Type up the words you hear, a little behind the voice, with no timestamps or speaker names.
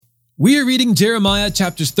We are reading Jeremiah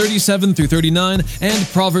chapters 37 through 39 and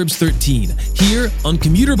Proverbs 13 here on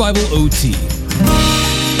Commuter Bible OT.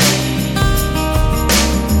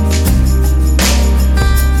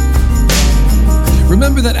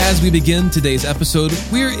 Remember that as we begin today's episode,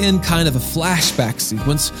 we're in kind of a flashback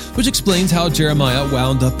sequence which explains how Jeremiah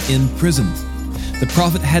wound up in prison. The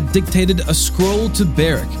prophet had dictated a scroll to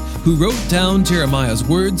Baruch, who wrote down Jeremiah's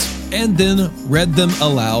words and then read them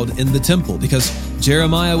aloud in the temple because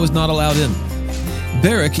Jeremiah was not allowed in.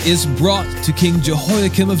 Baruch is brought to King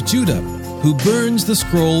Jehoiakim of Judah, who burns the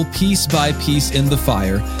scroll piece by piece in the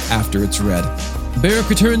fire after it's read. Baruch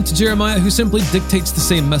returned to Jeremiah, who simply dictates the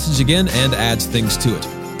same message again and adds things to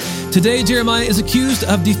it. Today, Jeremiah is accused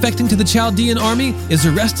of defecting to the Chaldean army, is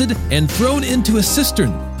arrested, and thrown into a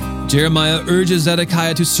cistern. Jeremiah urges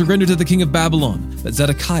Zedekiah to surrender to the king of Babylon, but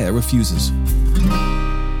Zedekiah refuses.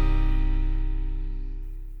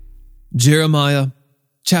 Jeremiah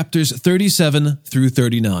chapters 37 through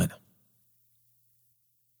 39.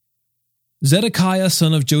 Zedekiah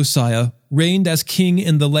son of Josiah reigned as king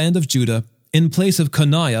in the land of Judah in place of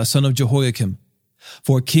Coniah son of Jehoiakim,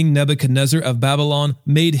 for King Nebuchadnezzar of Babylon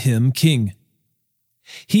made him king.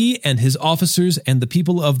 He and his officers and the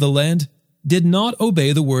people of the land did not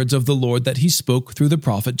obey the words of the Lord that he spoke through the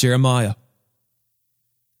prophet Jeremiah.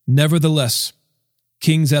 Nevertheless,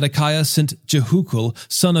 King Zedekiah sent Jehukal,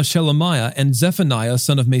 son of Shelemiah, and Zephaniah,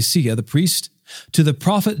 son of Maaseiah, the priest, to the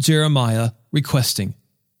prophet Jeremiah, requesting,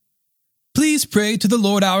 "Please pray to the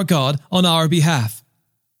Lord our God on our behalf."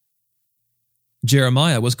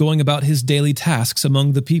 Jeremiah was going about his daily tasks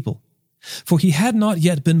among the people, for he had not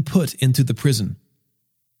yet been put into the prison.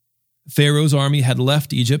 Pharaoh's army had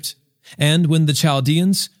left Egypt, and when the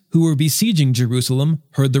Chaldeans, who were besieging Jerusalem,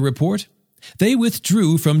 heard the report, they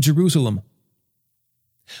withdrew from Jerusalem.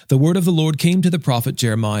 The word of the Lord came to the prophet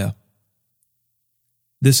Jeremiah.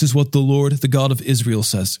 "This is what the Lord, the God of Israel,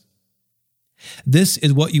 says. This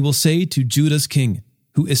is what you will say to Judah's king,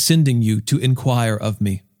 who is sending you to inquire of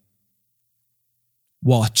me.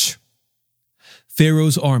 Watch.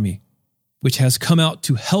 Pharaoh's army, which has come out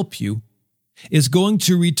to help you, is going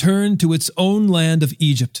to return to its own land of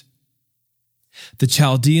Egypt. The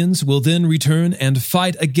Chaldeans will then return and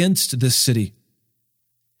fight against this city.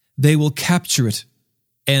 They will capture it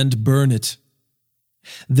and burn it.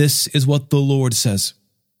 This is what the Lord says.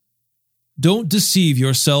 Don't deceive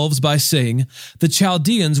yourselves by saying, 'The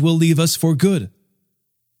Chaldeans will leave us for good,'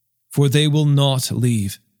 for they will not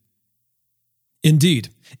leave.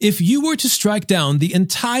 Indeed, if you were to strike down the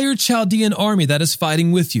entire Chaldean army that is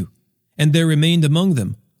fighting with you, and there remained among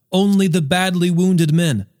them only the badly wounded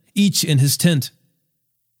men, each in his tent,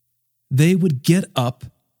 they would get up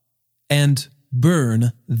and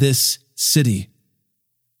burn this city."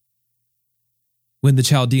 When the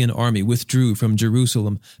Chaldean army withdrew from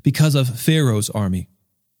Jerusalem because of Pharaoh's army,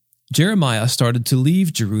 Jeremiah started to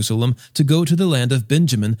leave Jerusalem to go to the land of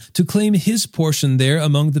Benjamin to claim his portion there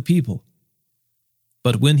among the people.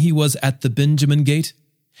 But when he was at the Benjamin gate,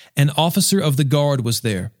 an officer of the guard was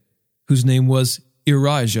there, whose name was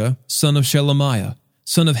Irijah, son of Shelemiah,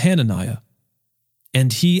 son of Hananiah,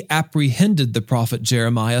 and he apprehended the prophet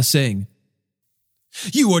Jeremiah, saying,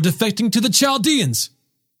 "You are defecting to the Chaldeans."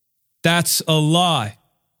 "That's a lie,"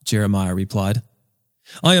 Jeremiah replied.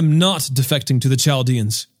 "I am not defecting to the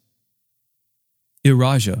Chaldeans."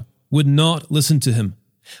 Irijah would not listen to him,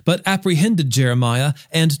 but apprehended Jeremiah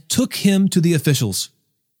and took him to the officials.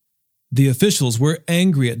 The officials were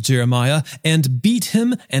angry at Jeremiah and beat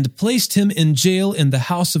him and placed him in jail in the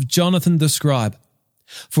house of Jonathan the scribe,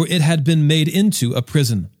 for it had been made into a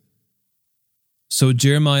prison. So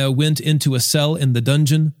Jeremiah went into a cell in the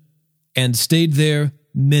dungeon and stayed there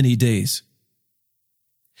many days.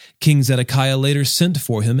 King Zedekiah later sent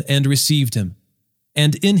for him and received him,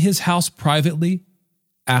 and in his house privately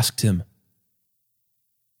asked him,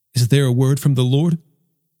 "Is there a word from the Lord?"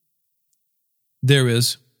 "There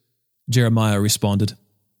is," Jeremiah responded.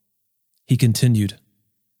 He continued,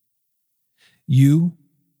 "You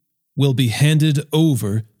will be handed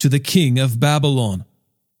over to the king of Babylon."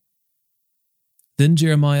 Then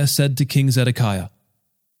Jeremiah said to King Zedekiah,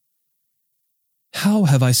 "How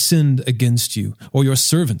have I sinned against you, or your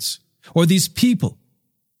servants, or these people,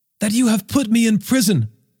 that you have put me in prison?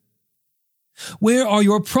 Where are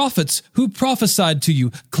your prophets who prophesied to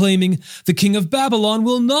you, claiming, 'The king of Babylon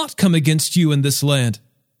will not come against you in this land'?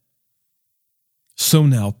 So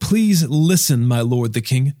now, please listen, my lord the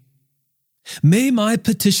king. May my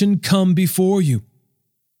petition come before you.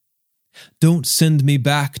 Don't send me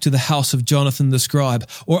back to the house of Jonathan the scribe,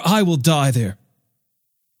 or I will die there."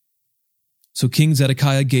 So King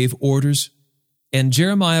Zedekiah gave orders, and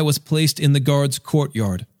Jeremiah was placed in the guard's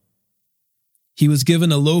courtyard, He was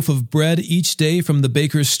given a loaf of bread each day from the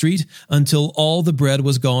baker's street until all the bread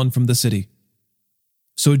was gone from the city.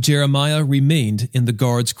 So Jeremiah remained in the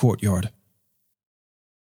guard's courtyard.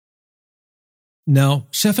 Now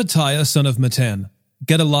Shephatiah son of Mattan,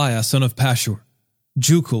 Gedaliah son of Pashur,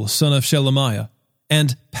 Jukal son of Shelemiah,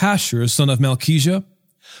 and Pashur son of Malchijah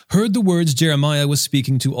heard the words Jeremiah was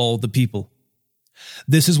speaking to all the people.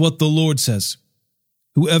 This is what the Lord says: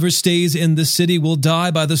 Whoever stays in this city will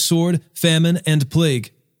die by the sword, famine, and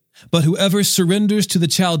plague, but whoever surrenders to the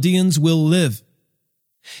Chaldeans will live.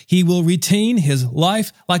 He will retain his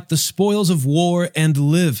life like the spoils of war and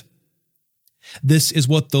live. This is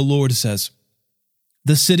what the Lord says: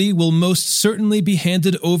 The city will most certainly be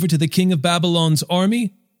handed over to the king of Babylon's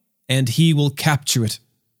army, and he will capture it.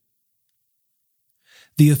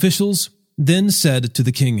 The officials then said to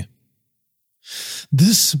the king,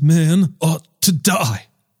 This man ought to die,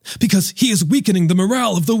 because he is weakening the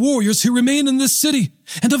morale of the warriors who remain in this city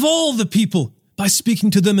and of all the people by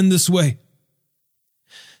speaking to them in this way.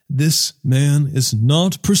 This man is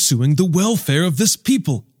not pursuing the welfare of this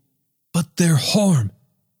people, but their harm.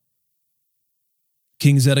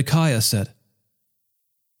 King Zedekiah said,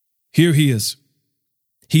 Here he is.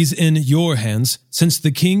 He's in your hands, since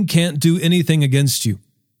the king can't do anything against you.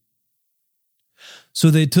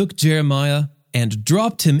 So they took Jeremiah and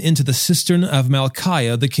dropped him into the cistern of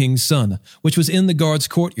Malchiah the king's son, which was in the guard's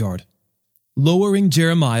courtyard, lowering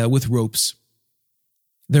Jeremiah with ropes.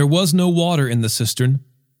 There was no water in the cistern,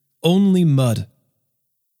 only mud,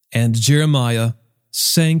 and Jeremiah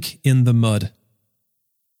sank in the mud.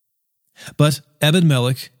 But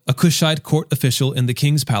Ebed-Melech, a Cushite court official in the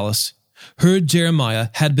king's palace, heard Jeremiah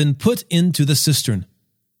had been put into the cistern.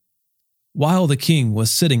 While the king was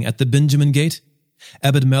sitting at the Benjamin gate,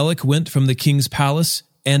 Ebed-Melech went from the king's palace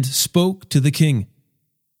and spoke to the king.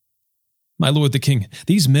 My lord the king,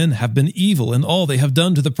 these men have been evil in all they have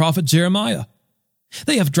done to the prophet Jeremiah.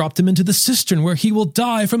 They have dropped him into the cistern where he will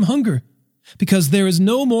die from hunger, because there is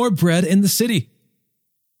no more bread in the city.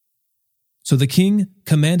 So the king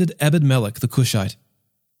commanded Ebed-Melech the Cushite,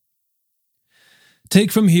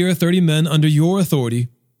 Take from here 30 men under your authority,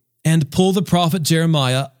 and pull the prophet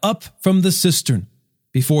Jeremiah up from the cistern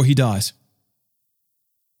before he dies.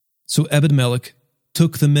 So Ebed-Melech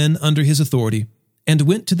took the men under his authority and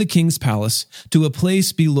went to the king's palace to a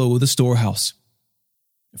place below the storehouse.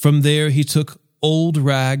 From there he took old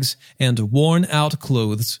rags and worn-out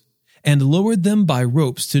clothes and lowered them by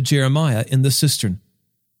ropes to Jeremiah in the cistern.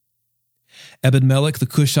 Ebed-Melech the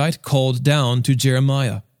Cushite called down to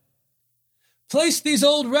Jeremiah, Place these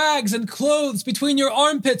old rags and clothes between your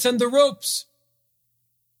armpits and the ropes.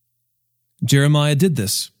 Jeremiah did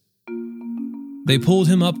this. They pulled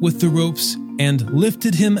him up with the ropes and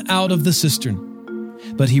lifted him out of the cistern,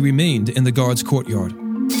 but he remained in the guard's courtyard.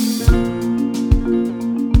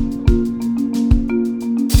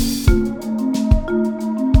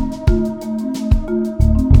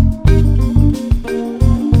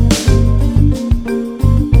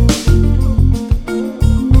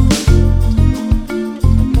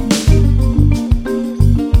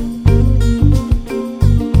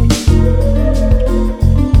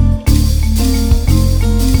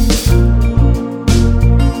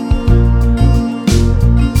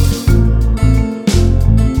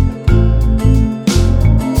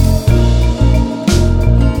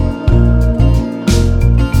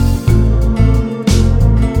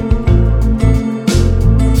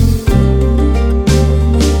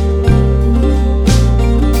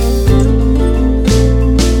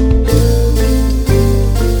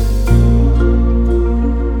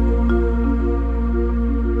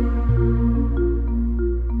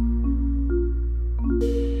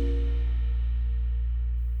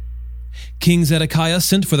 King Zedekiah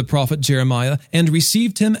sent for the prophet Jeremiah and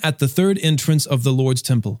received him at the third entrance of the Lord's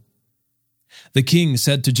temple. The king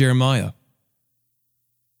said to Jeremiah,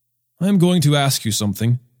 I am going to ask you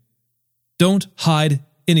something. Don't hide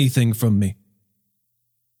anything from me.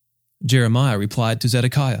 Jeremiah replied to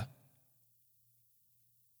Zedekiah,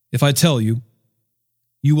 If I tell you,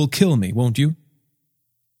 you will kill me, won't you?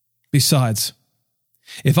 Besides,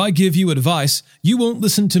 if I give you advice, you won't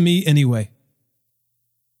listen to me anyway.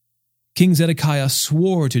 King Zedekiah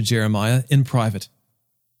swore to Jeremiah in private,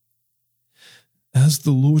 As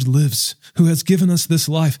the Lord lives, who has given us this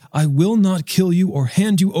life, I will not kill you or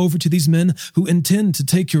hand you over to these men who intend to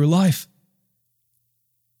take your life.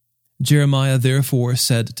 Jeremiah therefore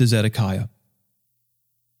said to Zedekiah,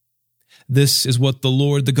 This is what the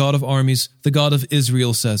Lord, the God of armies, the God of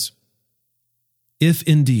Israel says. If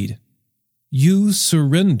indeed you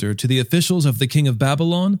surrender to the officials of the king of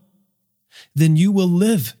Babylon, then you will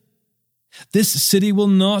live. This city will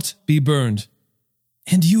not be burned,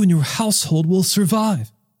 and you and your household will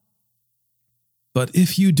survive. But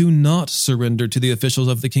if you do not surrender to the officials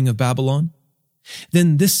of the king of Babylon,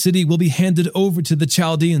 then this city will be handed over to the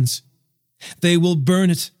Chaldeans. They will burn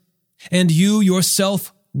it, and you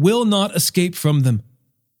yourself will not escape from them."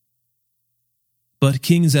 But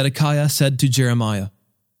King Zedekiah said to Jeremiah,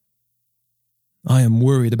 "I am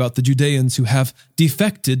worried about the Judeans who have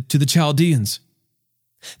defected to the Chaldeans.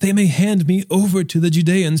 They may hand me over to the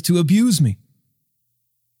Judeans to abuse me."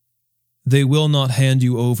 "They will not hand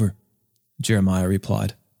you over," Jeremiah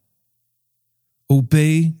replied.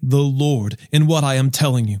 "Obey the Lord in what I am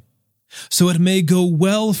telling you, so it may go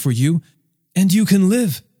well for you and you can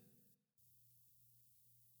live.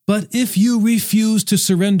 But if you refuse to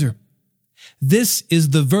surrender, this is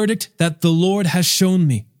the verdict that the Lord has shown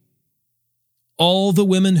me. All the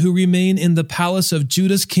women who remain in the palace of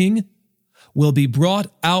Judah's king will be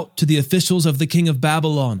brought out to the officials of the king of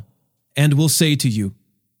Babylon and will say to you,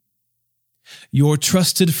 'Your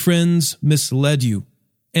trusted friends misled you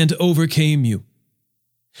and overcame you.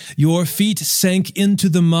 Your feet sank into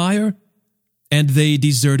the mire and they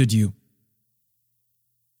deserted you.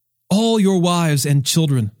 All your wives and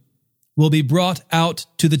children will be brought out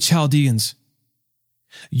to the Chaldeans.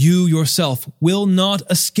 You yourself will not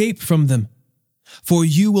escape from them, for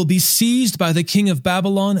you will be seized by the king of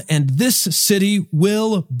Babylon, and this city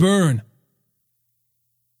will burn.'"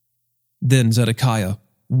 Then Zedekiah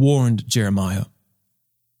warned Jeremiah,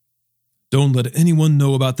 "Don't let anyone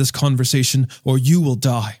know about this conversation, or you will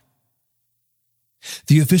die.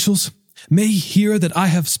 The officials may hear that I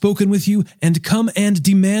have spoken with you and come and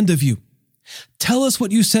demand of you. Tell us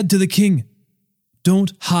what you said to the king.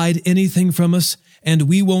 Don't hide anything from us, and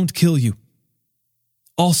we won't kill you.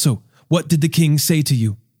 Also, what did the king say to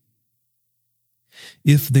you?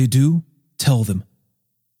 If they do, tell them,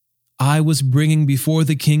 'I was bringing before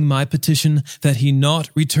the king my petition that he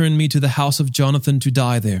not return me to the house of Jonathan to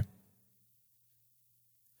die there.'"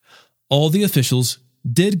 All the officials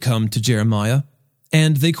did come to Jeremiah,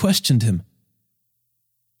 and they questioned him.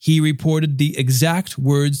 He reported the exact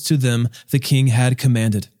words to them the king had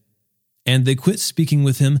commanded, and they quit speaking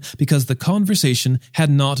with him because the conversation had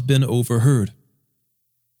not been overheard.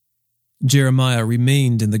 Jeremiah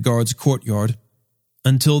remained in the guard's courtyard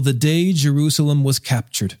until the day Jerusalem was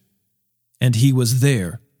captured, and he was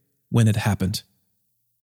there when it happened.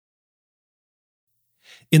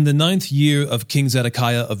 In the 9th year of King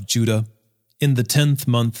Zedekiah of Judah, in the 10th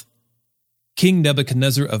month, King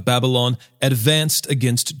Nebuchadnezzar of Babylon advanced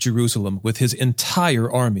against Jerusalem with his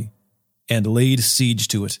entire army and laid siege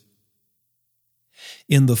to it.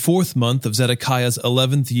 In the 4th month of Zedekiah's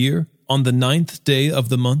 11th year, on the 9th day of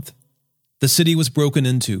the month, the city was broken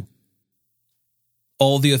into.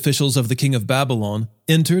 All the officials of the king of Babylon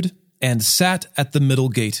entered and sat at the middle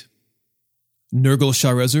gate: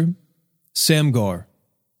 Nergal-Sharezer, Samgar,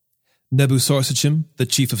 Nebusarsachim, the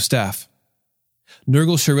chief of staff,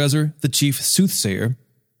 Nergal-Sharezer, the chief soothsayer,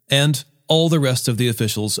 and all the rest of the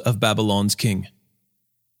officials of Babylon's king.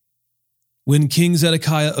 When King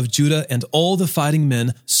Zedekiah of Judah and all the fighting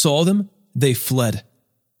men saw them, they fled.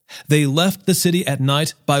 They left the city at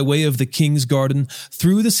night by way of the king's garden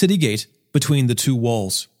through the city gate between the two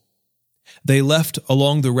walls. They left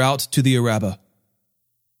along the route to the Arabah.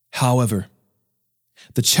 However,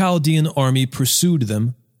 the Chaldean army pursued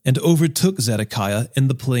them and overtook Zedekiah in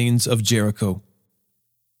the plains of Jericho.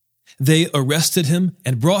 They arrested him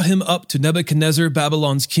and brought him up to Nebuchadnezzar,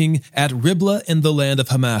 Babylon's king, at Riblah in the land of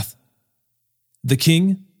Hamath. The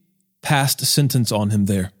king passed sentence on him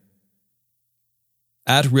there.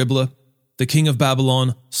 At Riblah, the king of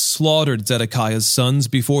Babylon slaughtered Zedekiah's sons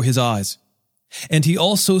before his eyes, and he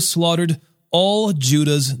also slaughtered all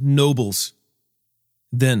Judah's nobles.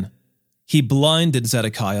 Then he blinded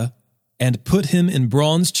Zedekiah and put him in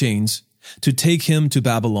bronze chains to take him to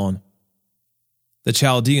Babylon. The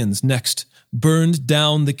Chaldeans next burned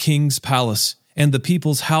down the king's palace and the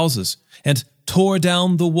people's houses and tore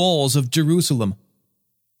down the walls of Jerusalem.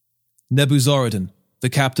 Nebuzaradan, the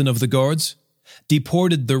captain of the guards,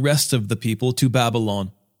 deported the rest of the people to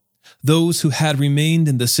Babylon, those who had remained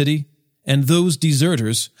in the city and those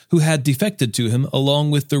deserters who had defected to him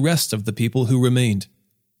along with the rest of the people who remained.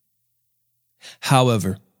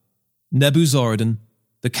 However, Nebuzaradan,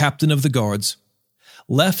 the captain of the guards,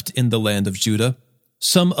 left in the land of Judah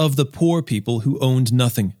some of the poor people who owned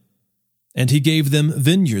nothing, and he gave them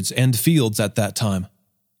vineyards and fields at that time.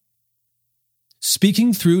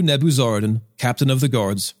 Speaking through Nebuzaradan, captain of the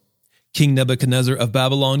guards, King Nebuchadnezzar of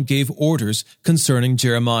Babylon gave orders concerning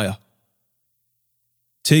Jeremiah.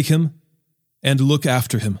 "Take him and look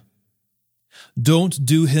after him. Don't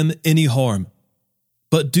do him any harm,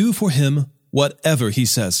 but do for him whatever he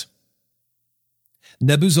says.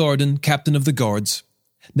 Nebuzaradan, captain of the guards,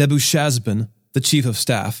 Nebuchadnezzar, the chief of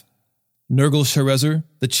staff, Nergal-Sharezer,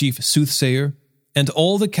 the chief soothsayer, and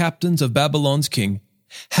all the captains of Babylon's king,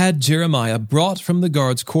 had Jeremiah brought from the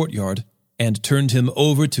guard's courtyard and turned him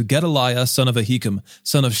over to Gedaliah son of Ahikam,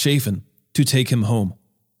 son of Shaphan, to take him home.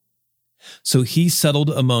 So he settled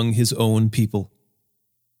among his own people.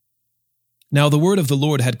 Now the word of the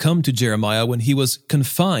Lord had come to Jeremiah when he was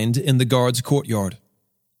confined in the guard's courtyard.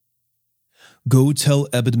 Go tell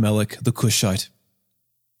Ebed-Melech the Cushite,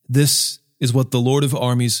 this is what the Lord of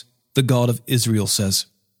armies, the God of Israel, says.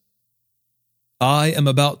 I am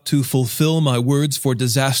about to fulfill my words for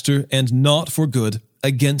disaster and not for good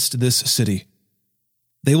against this city.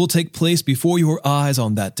 They will take place before your eyes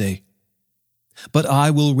on that day. But I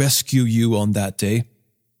will rescue you on that day.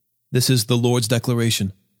 This is the Lord's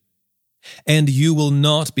declaration. And you will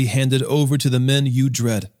not be handed over to the men you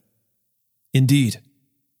dread. Indeed,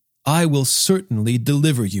 I will certainly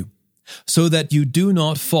deliver you, so that you do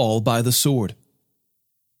not fall by the sword.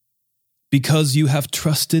 Because you have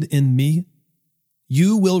trusted in me,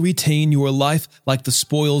 you will retain your life like the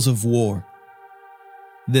spoils of war.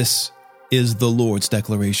 This is the Lord's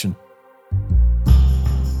declaration.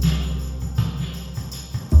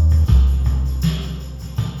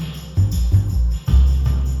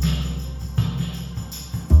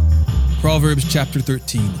 Proverbs chapter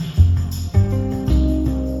 13.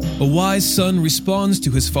 A wise son responds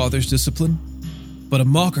to his father's discipline, but a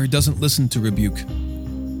mocker doesn't listen to rebuke.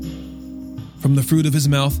 From the fruit of his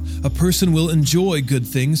mouth, a person will enjoy good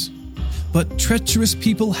things, but treacherous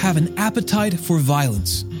people have an appetite for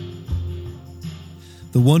violence.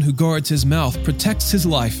 The one who guards his mouth protects his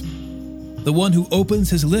life. The one who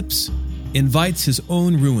opens his lips invites his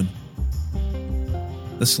own ruin.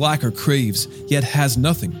 The slacker craves, yet has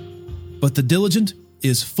nothing, but the diligent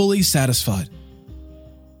is fully satisfied.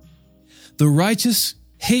 The righteous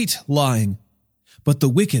hate lying, but the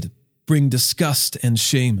wicked bring disgust and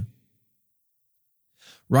shame.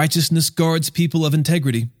 Righteousness guards people of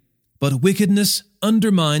integrity, but wickedness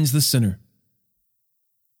undermines the sinner.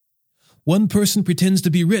 One person pretends to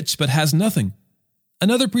be rich but has nothing.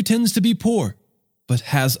 Another pretends to be poor but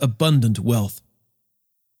has abundant wealth.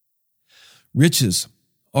 Riches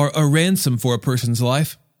are a ransom for a person's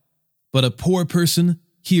life, but a poor person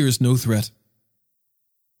hears no threat.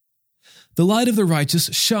 The light of the righteous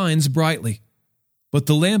shines brightly, but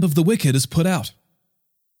the lamp of the wicked is put out.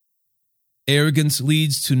 Arrogance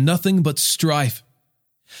leads to nothing but strife,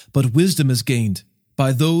 but wisdom is gained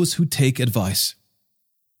by those who take advice.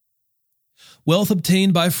 Wealth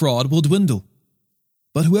obtained by fraud will dwindle,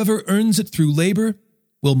 but whoever earns it through labor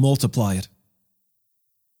will multiply it.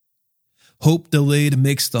 Hope delayed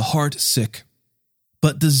makes the heart sick,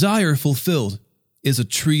 but desire fulfilled is a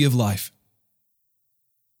tree of life.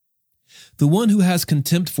 The one who has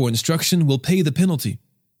contempt for instruction will pay the penalty,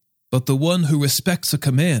 but the one who respects a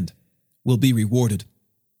command will be rewarded.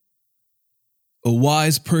 A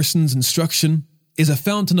wise person's instruction is a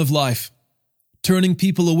fountain of life, turning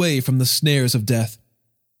people away from the snares of death.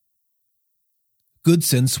 Good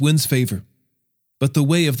sense wins favor, but the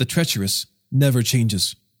way of the treacherous never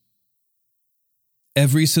changes.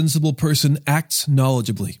 Every sensible person acts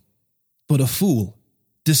knowledgeably, but a fool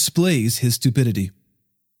displays his stupidity.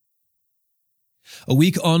 A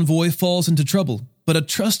weak envoy falls into trouble, but a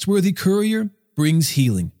trustworthy courier brings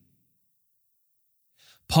healing.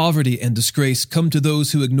 Poverty and disgrace come to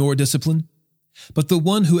those who ignore discipline, but the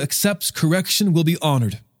one who accepts correction will be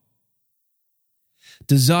honored.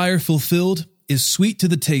 Desire fulfilled is sweet to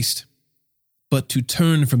the taste, but to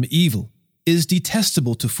turn from evil is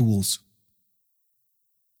detestable to fools.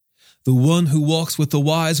 The one who walks with the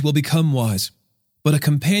wise will become wise, but a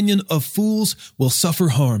companion of fools will suffer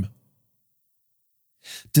harm.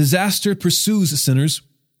 Disaster pursues sinners,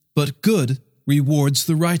 but good rewards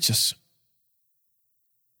the righteous.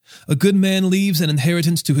 A good man leaves an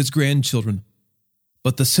inheritance to his grandchildren,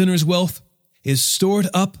 but the sinner's wealth is stored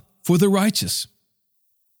up for the righteous.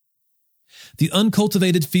 The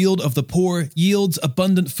uncultivated field of the poor yields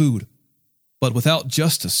abundant food, but without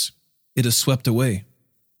justice, it is swept away.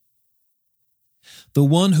 The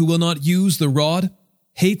one who will not use the rod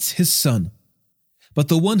hates his son, but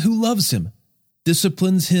the one who loves him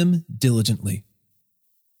disciplines him diligently.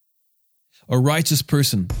 A righteous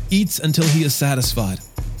person eats until he is satisfied,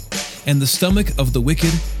 and the stomach of the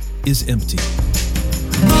wicked is empty.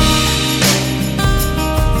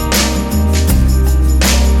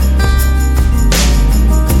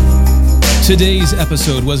 Today's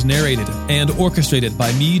episode was narrated and orchestrated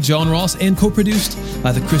by me, John Ross, and co-produced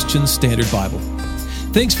by the Christian Standard Bible.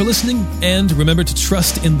 Thanks for listening, and remember to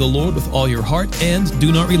trust in the Lord with all your heart and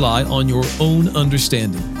do not rely on your own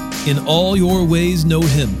understanding. In all your ways know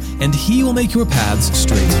Him, and He will make your paths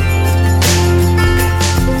straight.